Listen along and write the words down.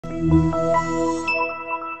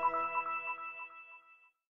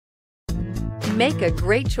Make a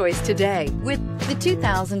great choice today with the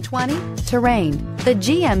 2020 Terrain. The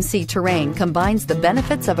GMC Terrain combines the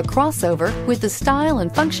benefits of a crossover with the style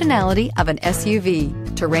and functionality of an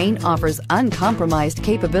SUV. Terrain offers uncompromised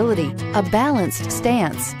capability, a balanced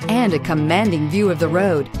stance, and a commanding view of the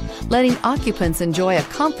road, letting occupants enjoy a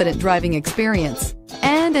confident driving experience.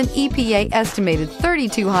 And an EPA estimated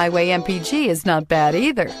 32 highway MPG is not bad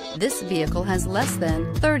either. This vehicle has less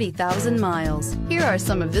than 30,000 miles. Here are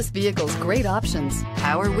some of this vehicle's great options: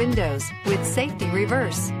 power windows with safety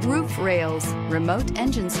reverse, roof rails, remote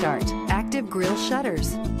engine start, active grille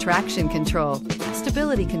shutters, traction control,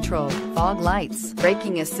 stability control, fog lights,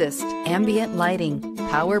 braking assist, ambient lighting,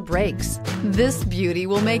 power brakes. This beauty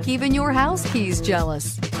will make even your house keys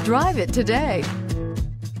jealous. Drive it today.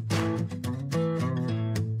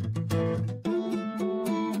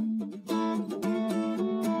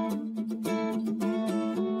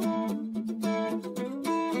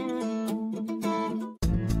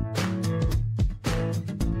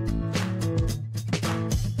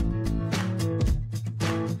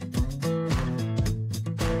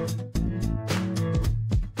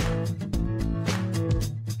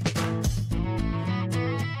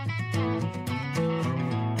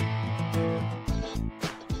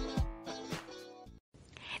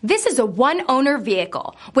 This is a one-owner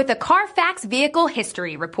vehicle with a CARFAX Vehicle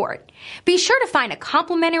History Report. Be sure to find a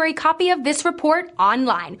complimentary copy of this report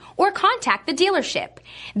online or contact the dealership.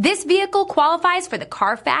 This vehicle qualifies for the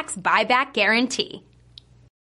CARFAX Buyback Guarantee.